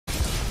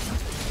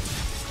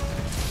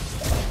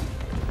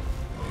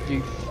You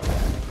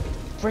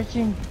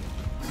freaking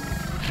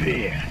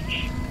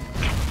bitch.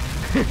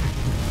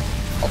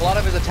 A lot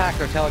of his attacks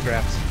are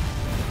telegraphs.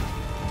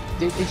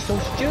 Dude, it's so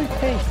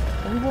stupid.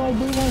 Why we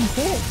won't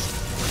hit?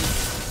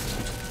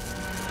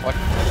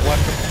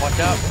 Watch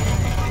out.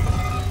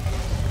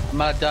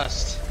 I'm out of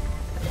dust.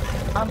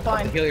 I'm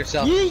fine. Heal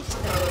yourself. Yeet!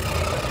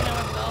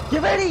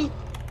 Get ready!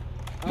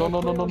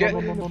 No.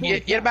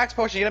 Get a max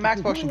potion, get a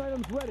max potion. I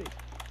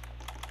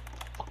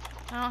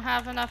don't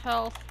have enough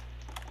health.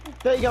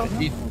 There you go.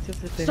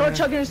 Start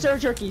chugging your stir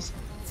turkeys.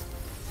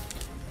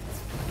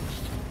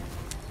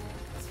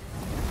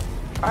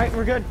 Alright,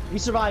 we're good. We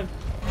survived.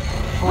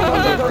 Go.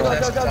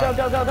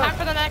 Time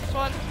for the next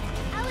one.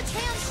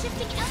 Alitreon's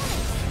shifting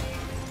elements.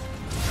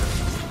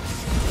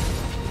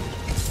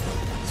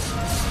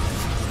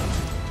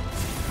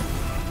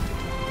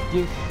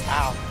 You.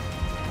 Ow.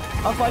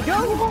 Up I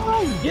go!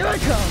 Here I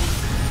come!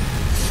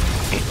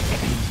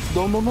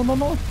 No.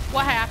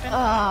 What happened?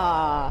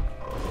 Ah.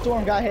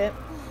 Storm got hit.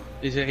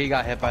 He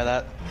got hit by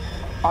that.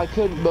 I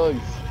couldn't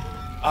move.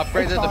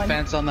 Upgrade It's the fine.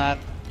 defense on that.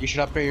 You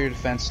should upgrade your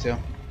defense too.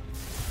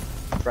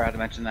 Forgot to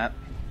mention that.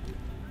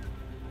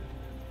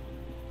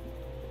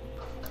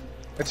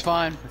 It's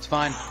fine. It's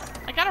fine.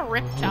 I got a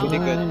rip talent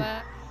out of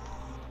that.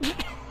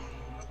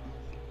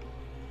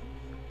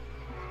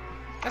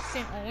 That's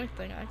the only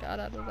thing I got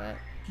out of that.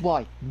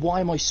 Why?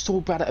 Why am I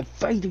so bad at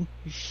evading?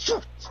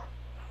 Shit!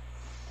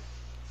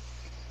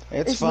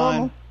 It's fine.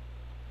 Normal.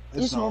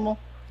 It's normal.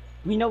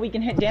 We know we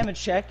can hit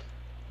damage check.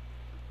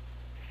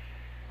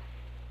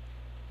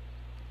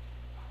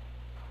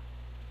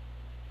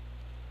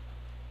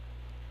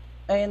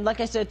 And like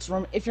I said,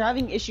 Storm, if you're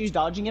having issues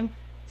dodging him,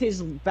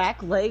 his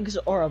back legs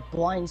are a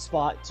blind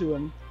spot to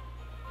him.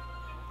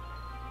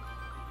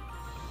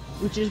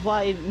 Which is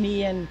why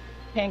me and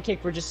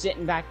Pancake were just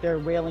sitting back there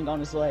wailing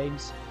on his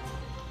legs.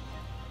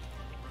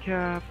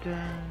 Captain.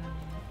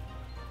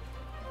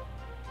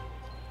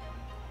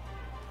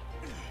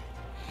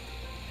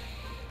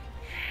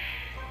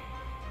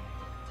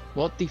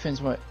 What defense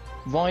went?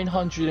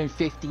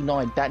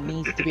 959. That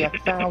needs to be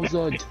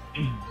 1,000.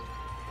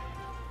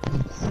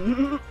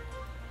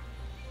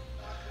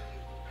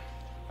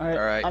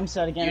 Alright, I'm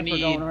set again if we're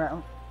going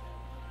around.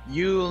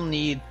 You'll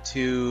need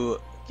to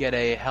get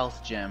a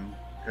health gem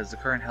because the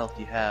current health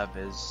you have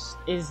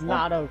is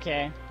not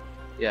okay.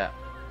 Yeah,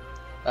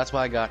 that's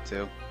why I got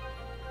to.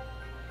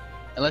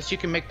 Unless you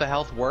can make the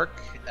health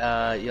work,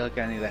 you're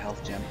gonna need a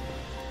health gem.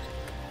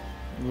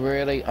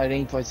 Really? I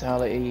need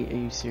vitality. Are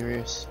you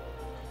serious?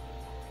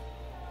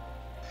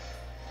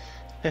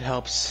 It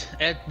helps.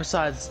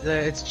 Besides,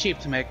 it's cheap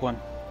to make one.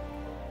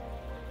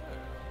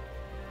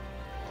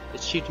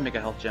 It's cheap to make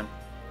a health gem.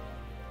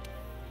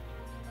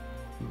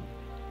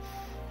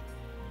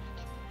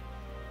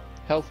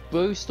 Health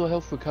boost or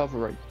health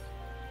recovery?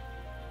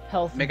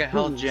 Health Make a boost.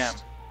 health gem.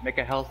 Make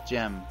a health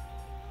gem.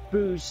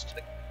 Boost.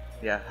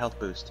 Yeah, health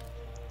boost.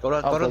 Go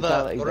to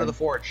vitality the then.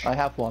 forge. I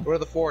have one. Go to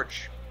the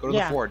forge. Go to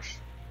the forge.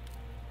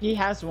 He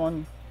has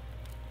one.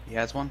 He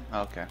has one?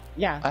 Oh, okay.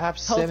 Yeah. I have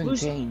Health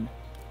 17.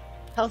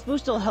 Health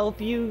boost will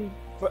help you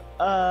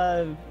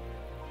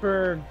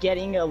for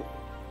getting a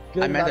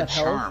good I meant amount a of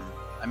health. charm.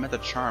 I meant a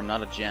charm,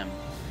 not a gem.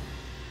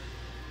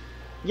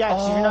 Yeah,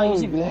 so you're not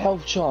using the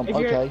health charm.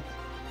 Okay.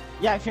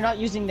 Yeah, if you're not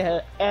using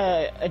the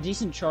a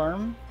decent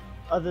charm,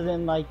 other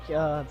than like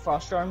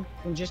frost charm,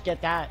 then just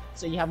get that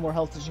so you have more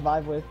health to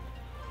survive with.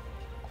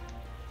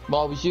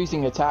 Well, I was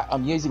using attack.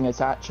 I'm using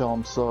attack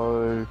charm,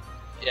 so.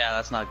 Yeah,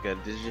 that's not good.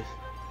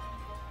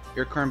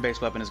 Your current base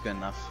weapon is good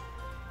enough.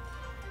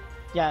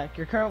 Yeah,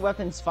 your current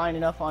weapon's fine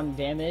enough on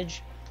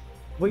damage.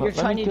 What you're Let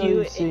trying me to go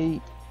do.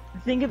 see The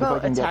thing if I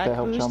about can get the attack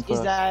health boost charm is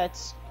first.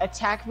 that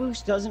attack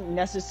boost doesn't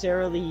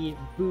necessarily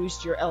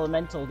boost your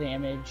elemental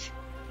damage.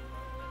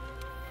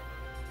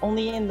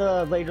 Only in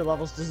the later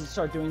levels does it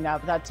start doing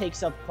that, but that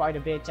takes up quite a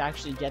bit to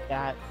actually get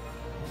that.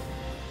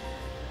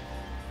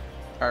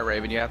 Alright,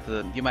 Raven, you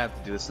might have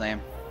to do the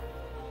same.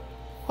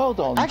 Hold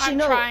on. Actually, I'm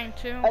no. trying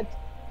to.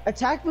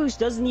 Attack boost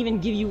doesn't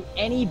even give you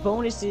any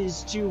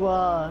bonuses to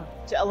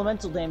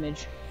elemental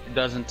damage. It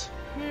doesn't.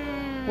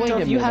 Wait So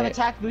a if you have minute.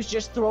 attack boost,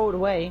 just throw it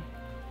away.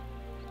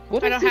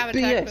 What I is don't this have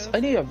attack BS? boost. I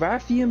need a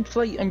Rathian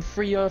plate and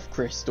 3 earth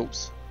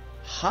crystals.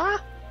 Huh?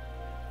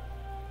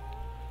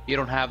 You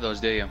don't have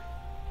those, do you?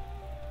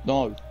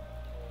 No.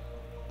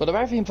 But the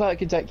Rathian plate I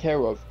can take care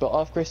of, but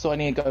earth crystal I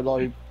need to go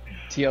low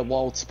to your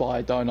wild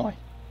spire, don't I?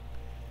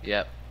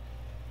 Yep.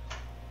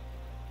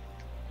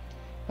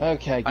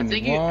 Okay, give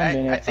me 1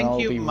 minute I think and I'll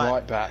you be might,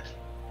 right back.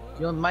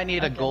 You might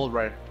need a gold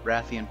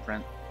Rathian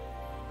print.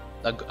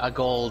 A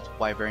gold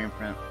Wyverian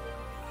print.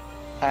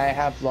 I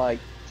have like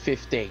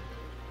 50.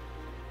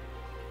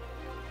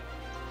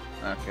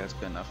 Okay, that's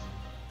good enough.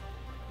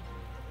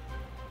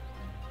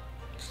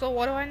 So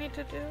what do I need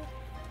to do?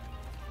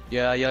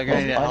 Yeah, you're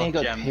gonna need a I health need to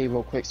go gem. pee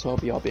real quick, so I'll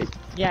be RB.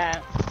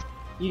 Yeah.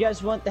 You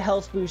guys want the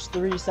health boost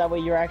 3, so that way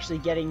you're actually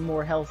getting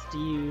more health to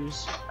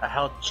use. A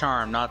health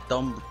charm,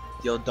 don't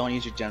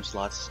use your gem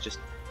slots. Just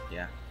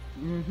yeah.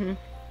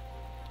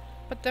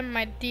 But then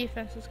my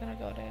defense is gonna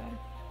go down.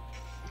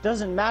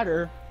 Doesn't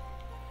matter.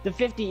 the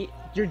 50,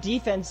 your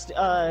defense,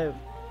 the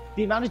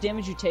amount of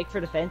damage you take for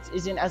defense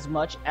isn't as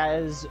much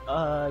as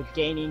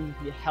gaining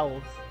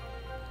health.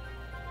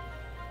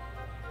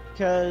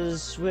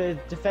 Because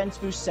with defense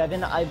boost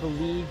 7, I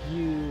believe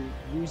you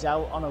lose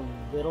out on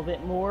a little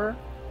bit more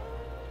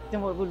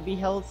than what would be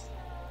health.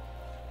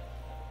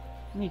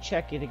 Let me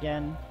check it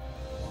again.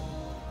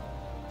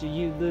 Do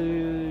you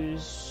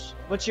lose...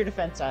 What's your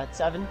defense at?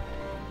 7?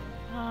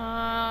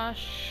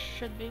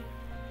 Should be.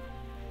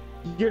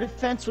 Your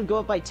defense would go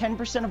up by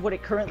 10% of what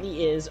it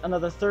currently is,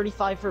 another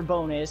 35 for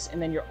bonus,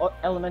 and then your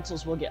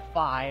elementals will get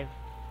 5.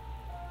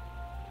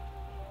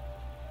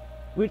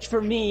 Which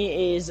for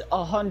me is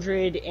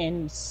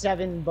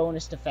 107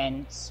 bonus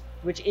defense,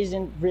 which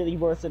isn't really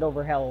worth it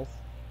over health.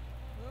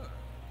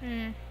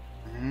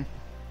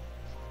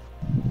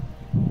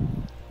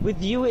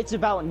 With you, it's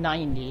about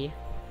 90.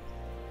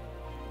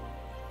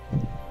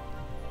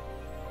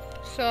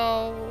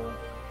 So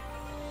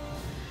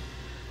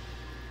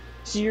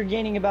you're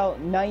gaining about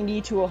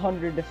 90 to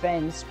 100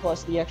 defense,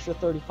 plus the extra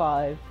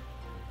 35.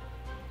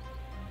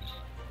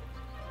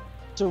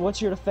 So what's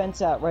your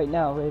defense at right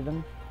now,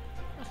 Raven?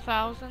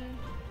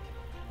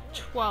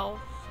 1,012.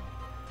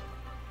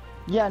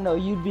 Yeah, no,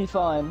 you'd be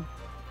fine.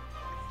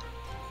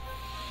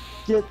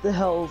 Get the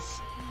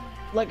health.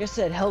 Like I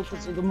said, health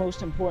is the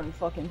most important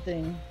fucking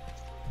thing.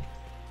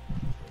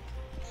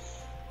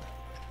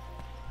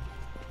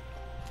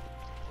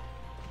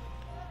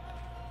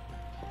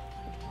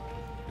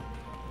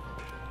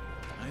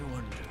 I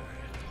wonder.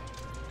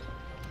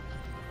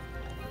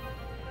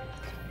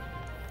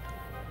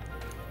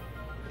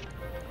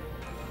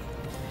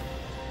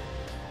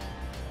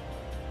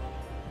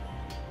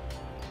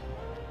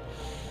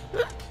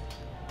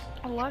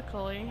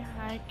 Luckily,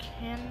 I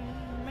can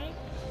make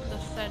the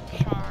said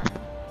charm.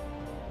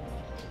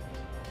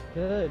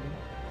 Good.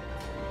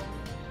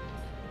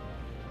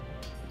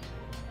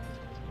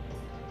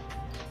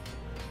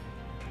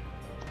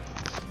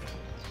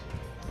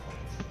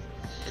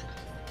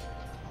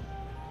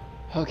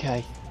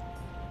 Okay,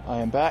 I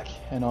am back,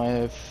 and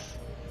I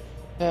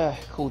have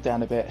cooled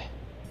down a bit.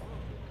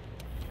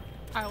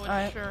 I would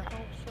Alright. sure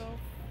hope so.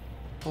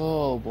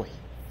 Oh boy.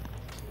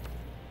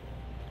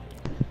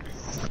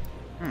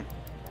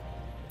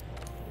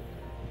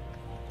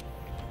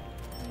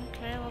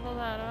 Okay, level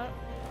that up.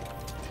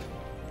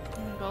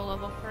 And go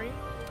level 3.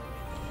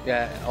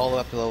 Yeah, all the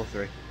way up to level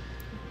 3.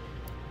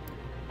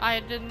 I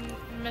didn't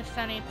miss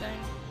anything.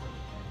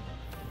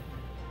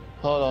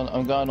 Hold on,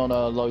 I'm going on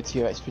a low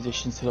tier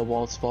expedition to the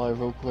Wild Spire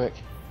real quick.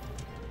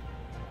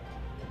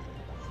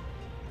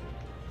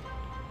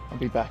 I'll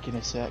be back in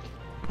a sec.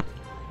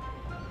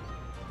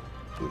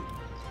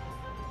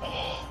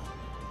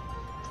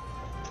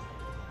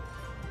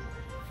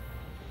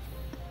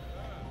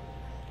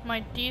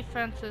 My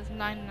defense is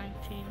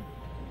 919.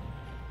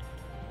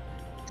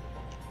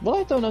 What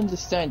I don't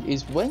understand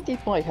is when did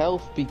my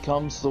health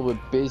become so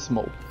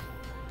abysmal?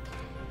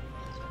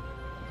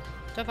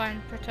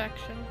 Divine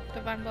protection,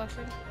 divine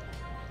blessing.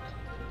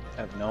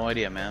 I have no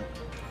idea, man.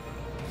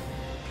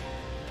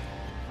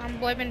 I'm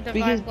blaming divine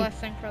Because-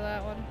 blessing for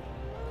that one.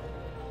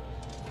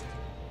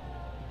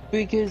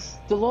 Because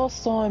the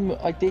last time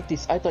I did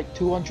this, I had like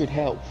 200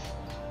 health.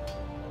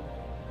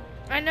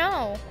 I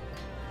know.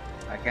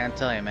 I can't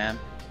tell you, man.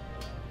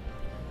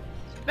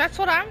 That's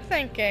what I'm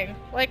thinking.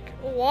 Like,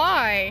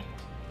 why?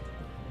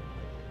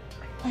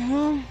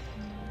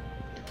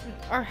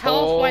 Our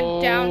health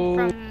went down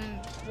from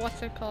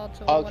what's it called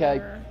to Okay.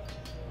 whatever.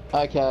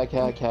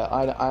 Okay.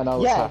 I know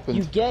what's Yeah,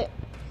 happened.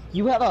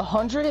 you have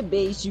 100 at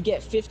base, you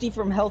get 50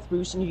 from health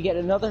boost, and you get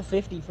another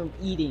 50 from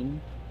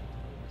eating.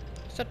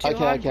 So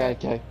 200.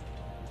 Okay.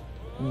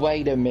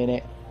 Wait a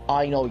minute.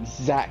 I know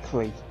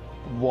exactly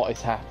what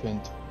has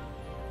happened.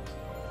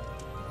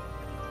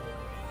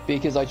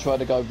 Because I try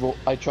to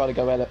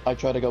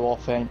go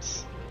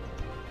offense.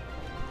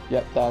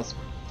 Yep, there's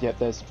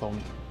the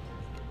problem.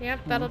 Yep,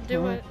 that'll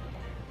do it.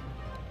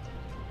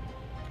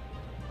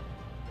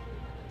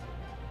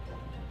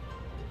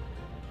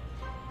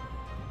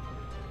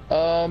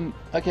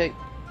 Okay.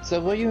 So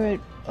what you in?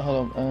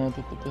 Hold on.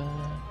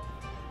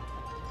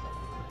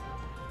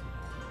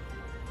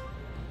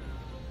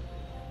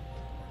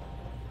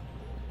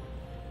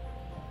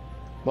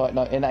 Right,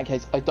 no, in that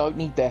case, I don't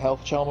need their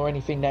health charm or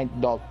anything then.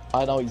 No,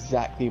 I know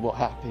exactly what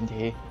happened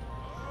here.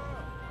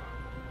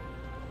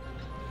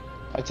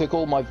 I took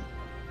all my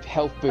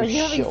health boost Are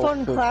you having shit off fun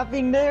of-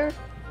 clapping there?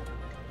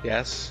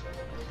 Yes.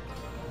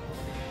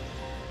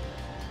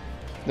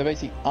 No,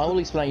 basically, I will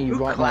explain you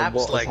Who right now claps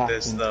what like has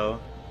this, happened. though?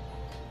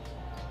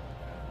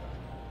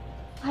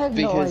 I have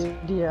Because- no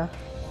idea.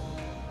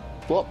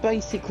 What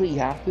basically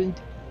happened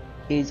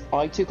is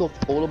I took off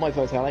all of my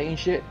vitality and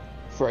shit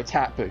for a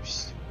tap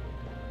boost.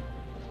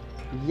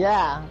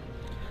 Yeah.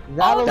 Oh,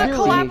 That'll the do it.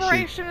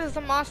 collaboration is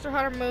the Monster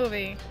Hunter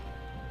movie.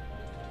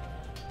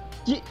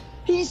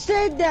 He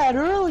said that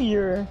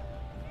earlier.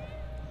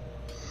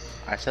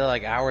 I said it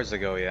like hours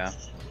ago, yeah.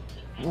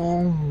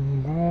 Oh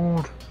my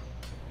god.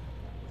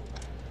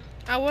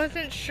 I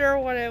wasn't sure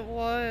what it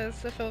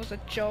was, if it was a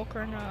joke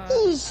or not.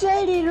 You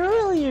said it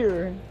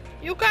earlier.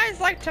 You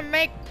guys like to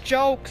make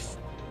jokes.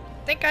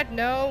 Think I'd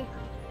know?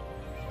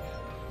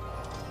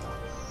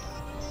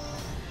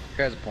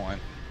 Guy's a point.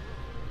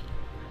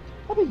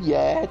 Oh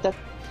yeah, that.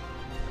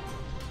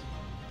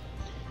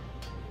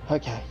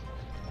 Okay,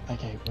 we're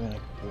gonna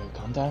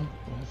calm down.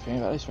 We're gonna think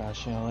about this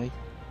rationally.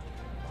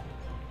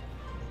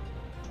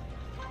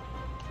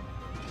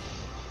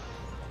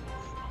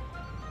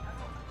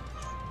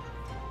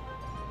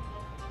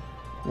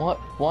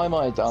 Why am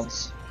I a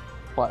dunce?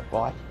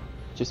 Why?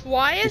 Just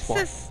Why is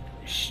just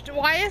why?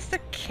 why is the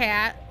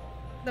cat,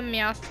 the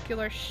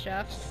muscular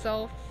chef,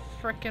 so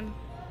frickin'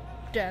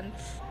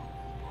 dense?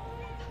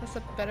 That's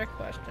a better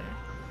question.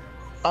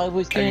 I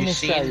was Have gonna you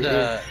say. seen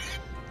the?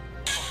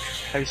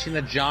 Have you seen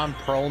the John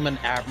Perlman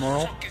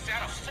Admiral? Is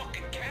that a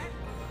fucking cat?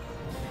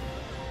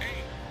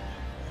 Hey,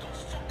 don't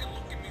fucking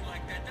look at me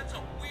like that. That's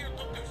a weird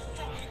looking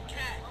fucking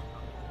cat.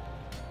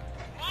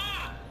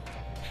 Ma!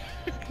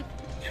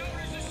 Yo,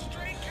 there's a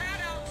stray cat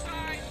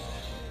outside.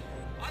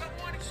 I don't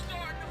want it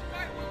starting to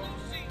fight with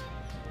Lucy.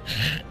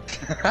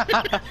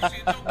 Lucy,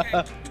 it's okay.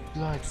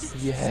 Bloody It's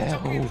okay,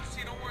 hell.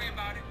 Lucy, don't worry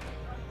about it.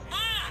 Ma!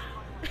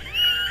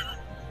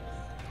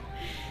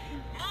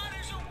 Ma,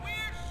 there's a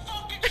weird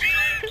fucking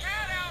stray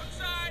cat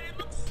outside. It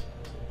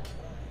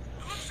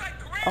looks like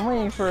I'm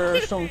waiting for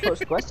someone to post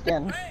the quest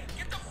again. Hey,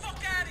 get the fuck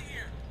out of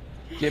here!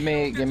 Give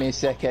me a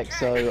sec, X,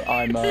 so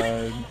I'm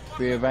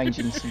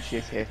rearranging some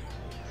shit here.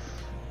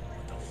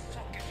 The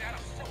fuck is that, a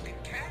fucking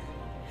cat?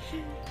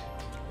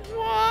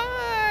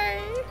 Why?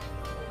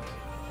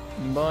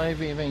 By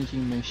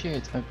rearranging my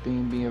shit, I've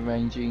been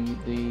rearranging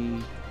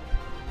the.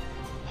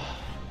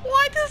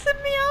 Why does the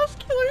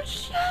muscular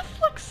chef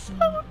look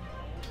so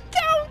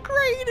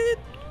downgraded?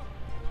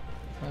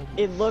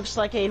 It looks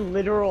like a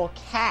literal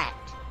cat.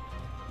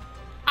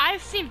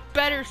 I've seen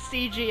better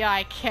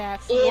CGI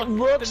cats. It look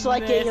looks than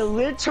like this. a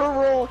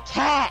literal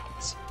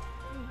cat.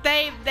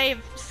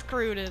 They've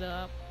screwed it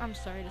up. I'm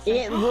sorry to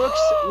say. It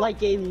looks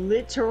like a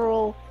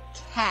literal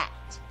cat.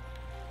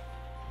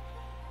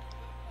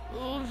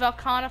 Ooh,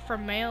 Velcana for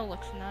male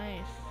looks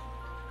nice.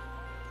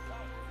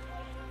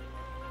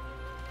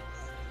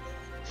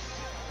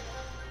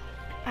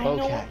 I know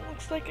Okay. it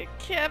looks like a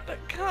cat, but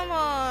come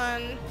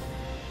on.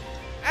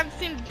 I've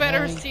seen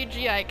better Okay.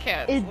 CGI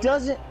cats. It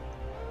doesn't.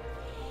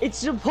 It's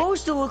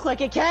supposed to look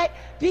like a cat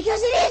because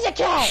it is a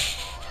cat.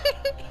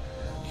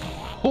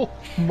 Oh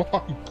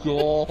my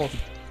god!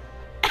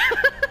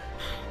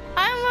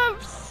 I'm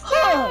upset.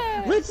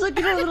 Huh, let's look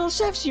at our little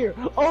chefs here.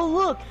 Oh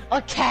look,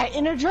 a cat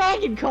in a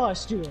dragon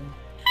costume.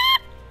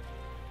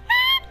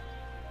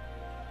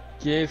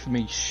 Give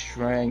me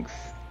strength.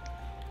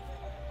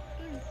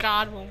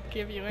 God won't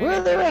give you anything. Where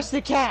are the rest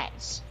of the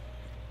cats?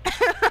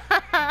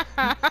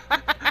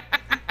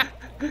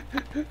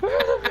 Where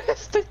are the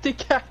rest of the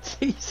cats?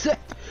 He said.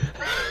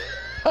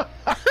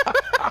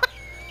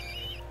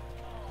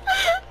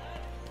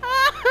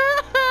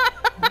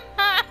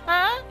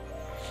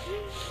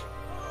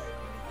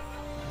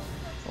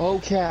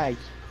 Okay.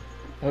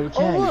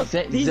 Okay. Oh look,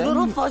 these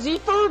little fuzzy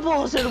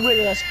furballs are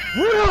with us.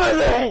 Where are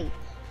they?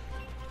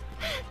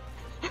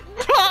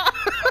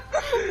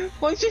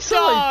 Why is he so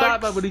like Dogs.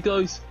 Batman when he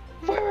goes?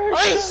 Where are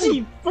I they?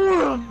 see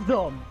 4 of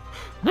them.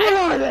 Where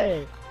are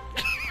they?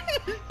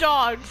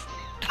 Dogs.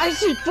 I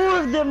see 4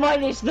 of them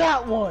minus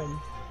that one.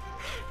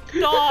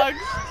 Dogs.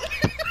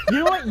 You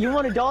know what? You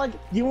want a dog?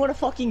 You want a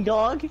fucking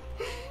dog?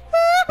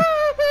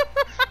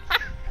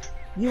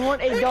 You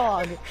want a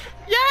dog?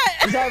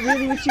 Yeah. Is that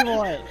really what you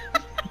want?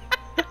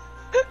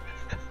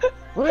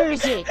 Where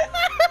is it?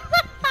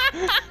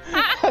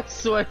 I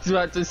swear he's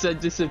about to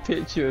send us a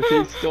picture of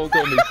his dog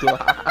on his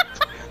lap.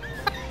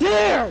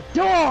 There,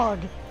 dog.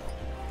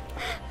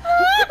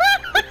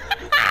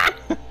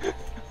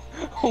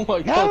 Oh my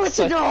Now god, it's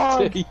a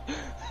dog. Sadie.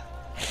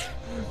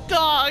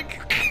 Dog.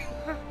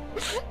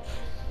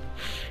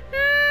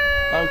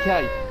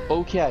 Okay,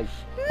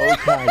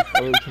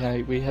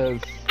 we have. You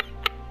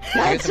get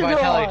That's the a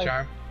vitality dog.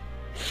 charm.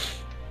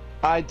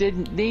 I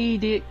didn't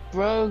need it,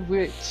 bro.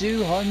 We're at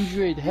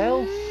 200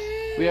 health.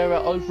 We are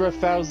at over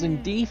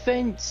 1,000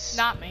 defense.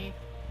 Not me.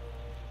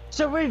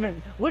 So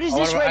Raven, what is Oh,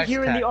 what this about right ice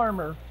here in attack? the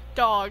armor?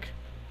 Dog.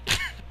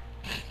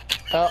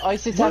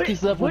 Ice attack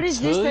is level what is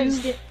 2. this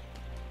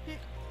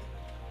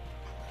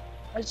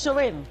then? So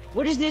Raven,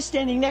 what is this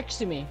standing next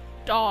to me?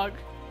 Dog.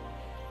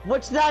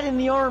 What's that in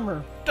the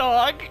armor?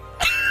 Dog.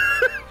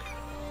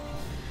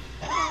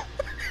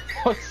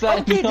 What's that?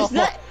 Okay, No.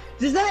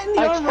 does that in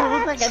the A armor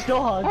look cat. like a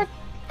dog?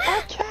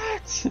 A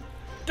cat.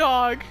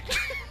 Dog.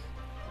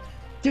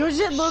 Does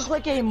it look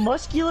like a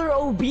muscular,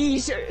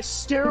 obese,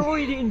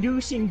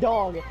 steroid-inducing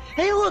dog?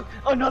 Hey, look,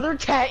 another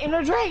cat in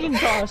a dragon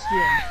costume.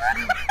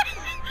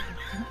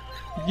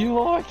 You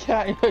are a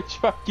cat in a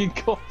dragon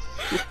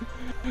costume.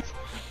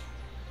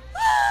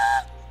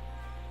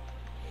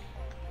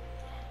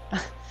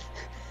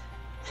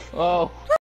 Oh